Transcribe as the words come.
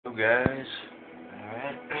Hello guys,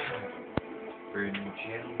 alright, brand new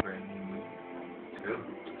channel, brand new movie, let's go.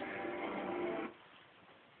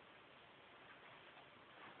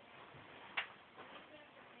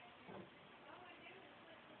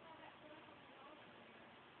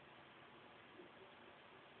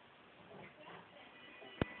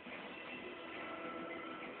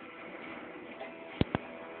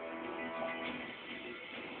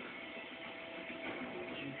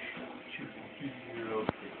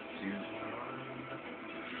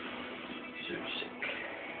 So sick.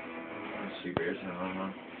 Let's see, bears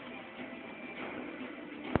on.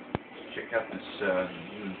 Check out this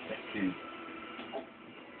new dude.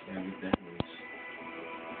 Yeah, get that news.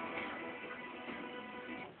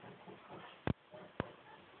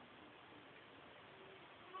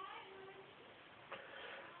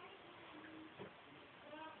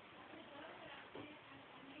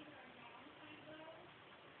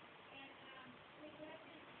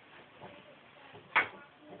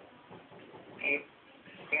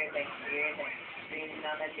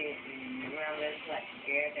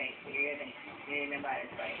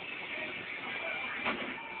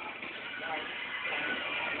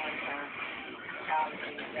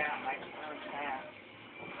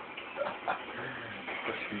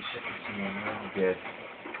 For 3 seconds and then I'm dead.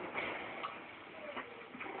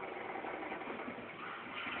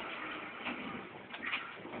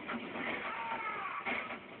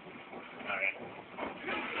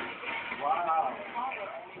 Wow.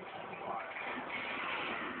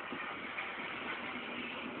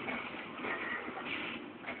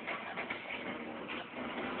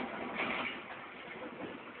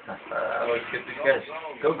 Let's get these guys.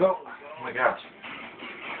 Go, go! Oh my gosh.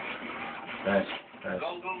 Nice, nice.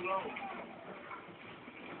 Go, go, go.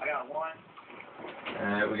 I got one.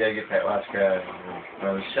 We gotta get that last guy.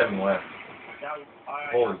 No, there's 7 left.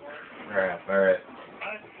 Holy crap, alright.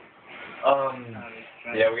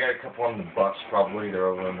 Yeah, we got a couple on the bus probably. They're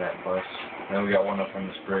over on that bus. And then we got one up on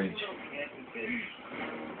this bridge.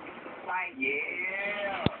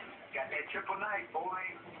 Yeah. Got that triple knife, boy.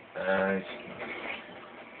 Nice.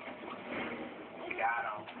 Got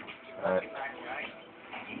him. Alright.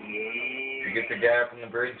 Yeah. Did you get the guy up on the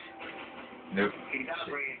bridge? Nope. He's on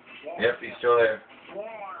the bridge. Yep, he's still there.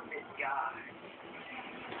 Swarm this guy.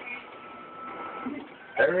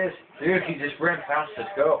 There he is. Dude, he just ran past us.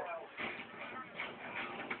 Go.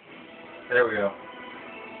 There we go.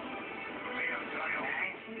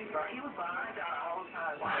 He was behind the whole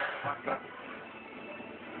time.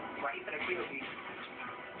 Right, he's gonna kill me.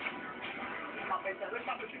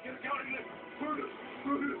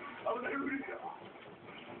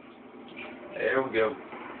 There we go.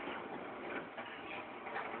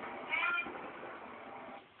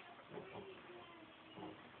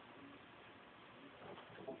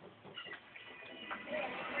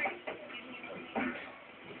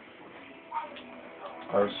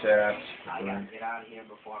 Our sats. I gotta get out of here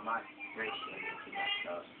before my ratio gets too much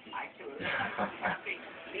stuff. I do it.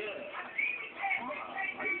 Good.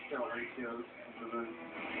 Are you still ratios?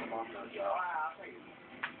 Wow.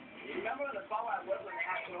 You remember the Fallout was when they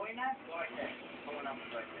had doing that? Go right there. Someone else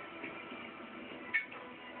is right there.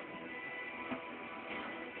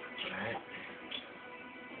 Alright.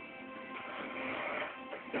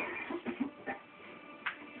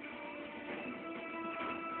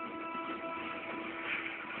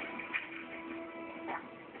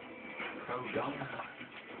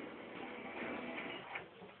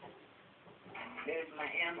 There's my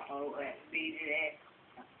MO at speed it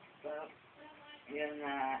up. You're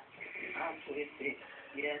not, I'm twisted.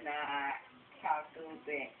 You're not, talk to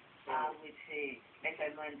it. I would say, let's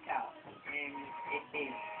have one talk. And it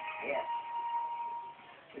is, yeah.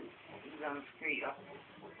 He's on the street up.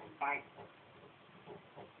 Fight.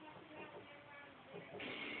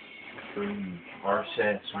 Boom. Our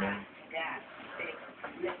sets, man.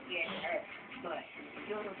 Look at her. But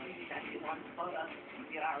you don't see that you want to photo.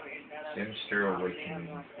 You already know. Sinister Awakening.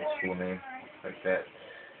 That's cool name. Like that.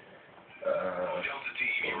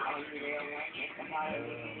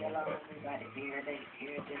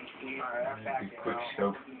 Be quick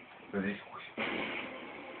scope for this.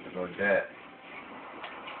 About that.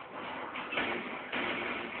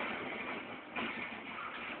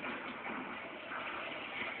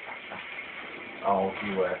 Oh, he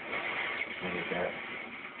left. Look at that.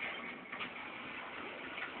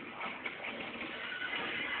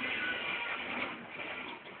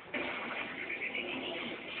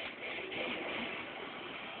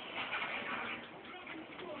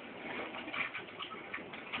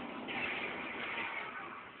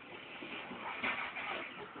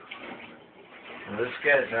 Well, this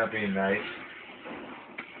guy's not being nice.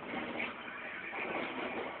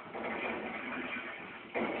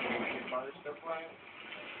 the front.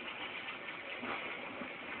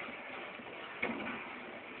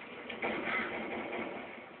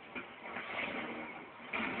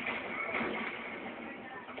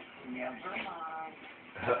 Never mind.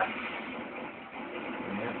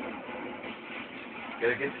 Yeah.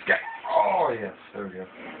 Gotta get this guy. Oh, yes. There we go.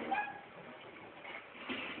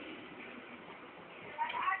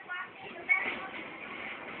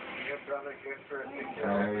 Good brother, good for a 6 year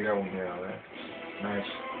There we go. Yeah, that.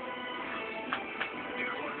 Nice.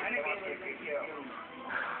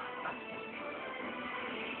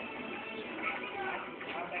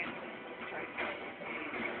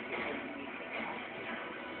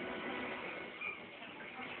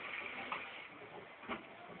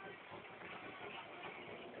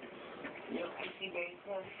 Yep, 50 base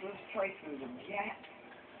plus traces of gas.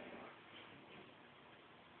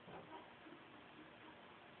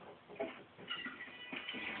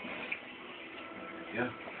 Yeah.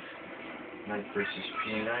 Knight versus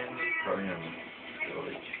P9. Probably on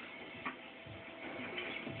village.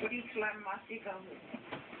 What are you slapping my stick on?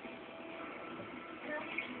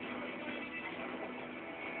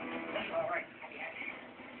 That's alright.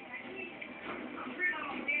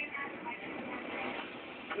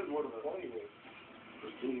 This is what it's funny with.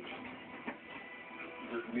 Prestige.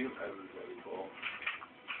 This new peasants that we call.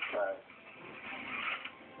 Right.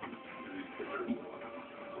 These pictures.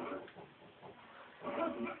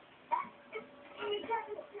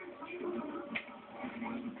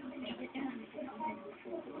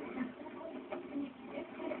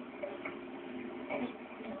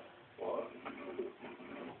 What?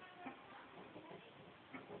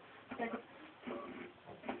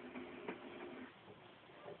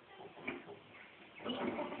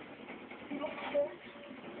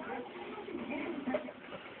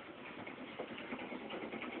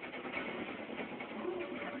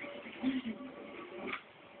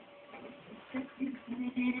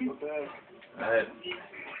 I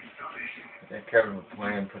Kevin a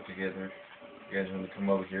plan put together. You guys want to come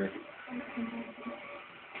over here?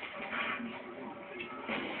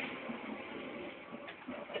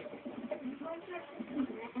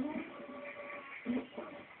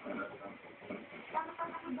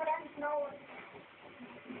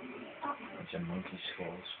 Bunch of monkey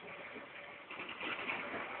skulls.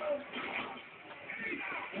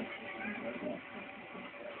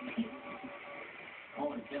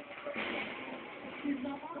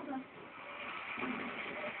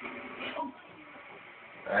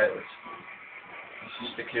 Alright, let's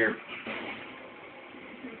just stick here.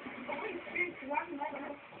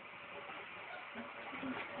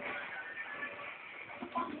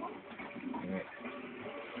 Yeah.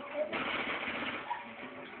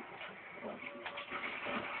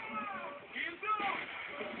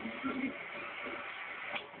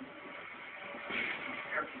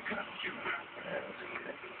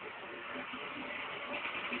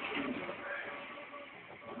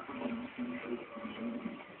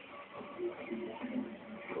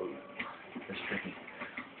 That's tricky.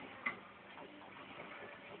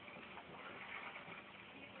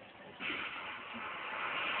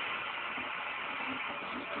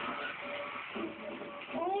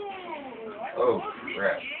 Oh,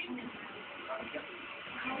 crap.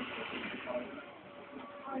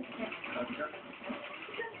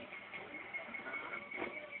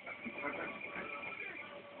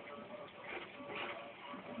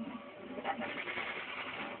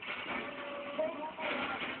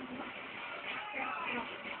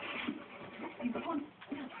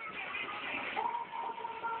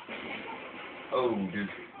 Oh, dude.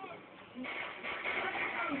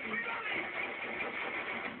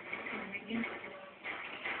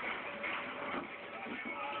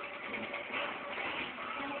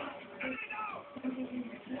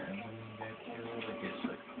 It's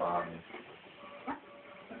like fun.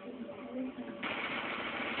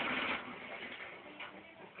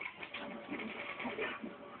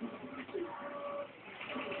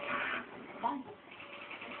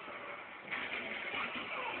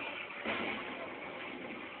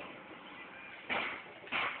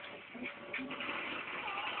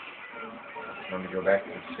 Time to go back to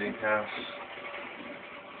the safe house.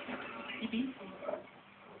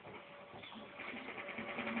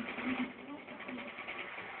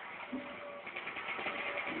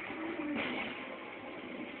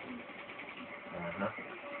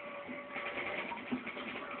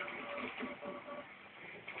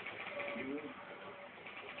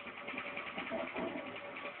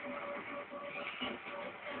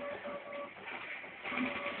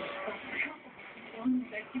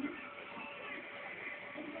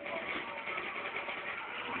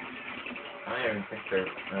 I don't even think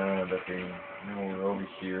they're, but they know we're over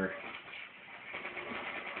here.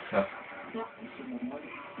 Huh.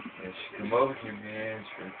 Yes, come over here, man. It's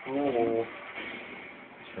pretty cool.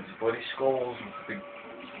 It's his bloody skulls with the big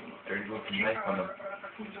dirty looking knife on them.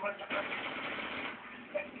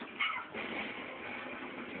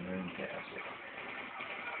 Fantastic.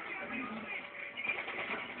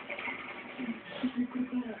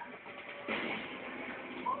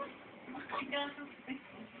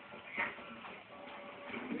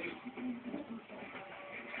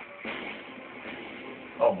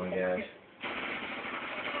 Oh my gosh.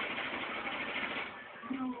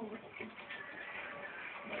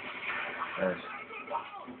 Nice.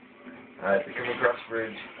 Alright, they come across the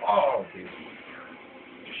bridge. Oh, dude.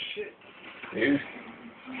 Shit. Dude.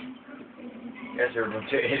 You guys are a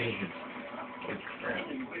bunch of idiots. Holy crap.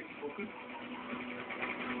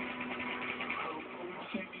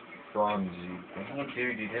 Bronze, you. Oh,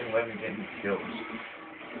 dude, you didn't let me get any kills.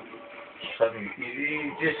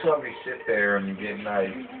 You just let me sit there and get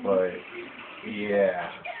knifed, but yeah.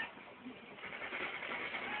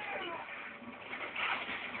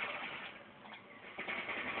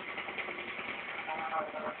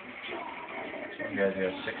 Some guys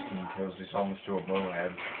got 16 kills, he's almost to a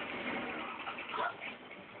Moab.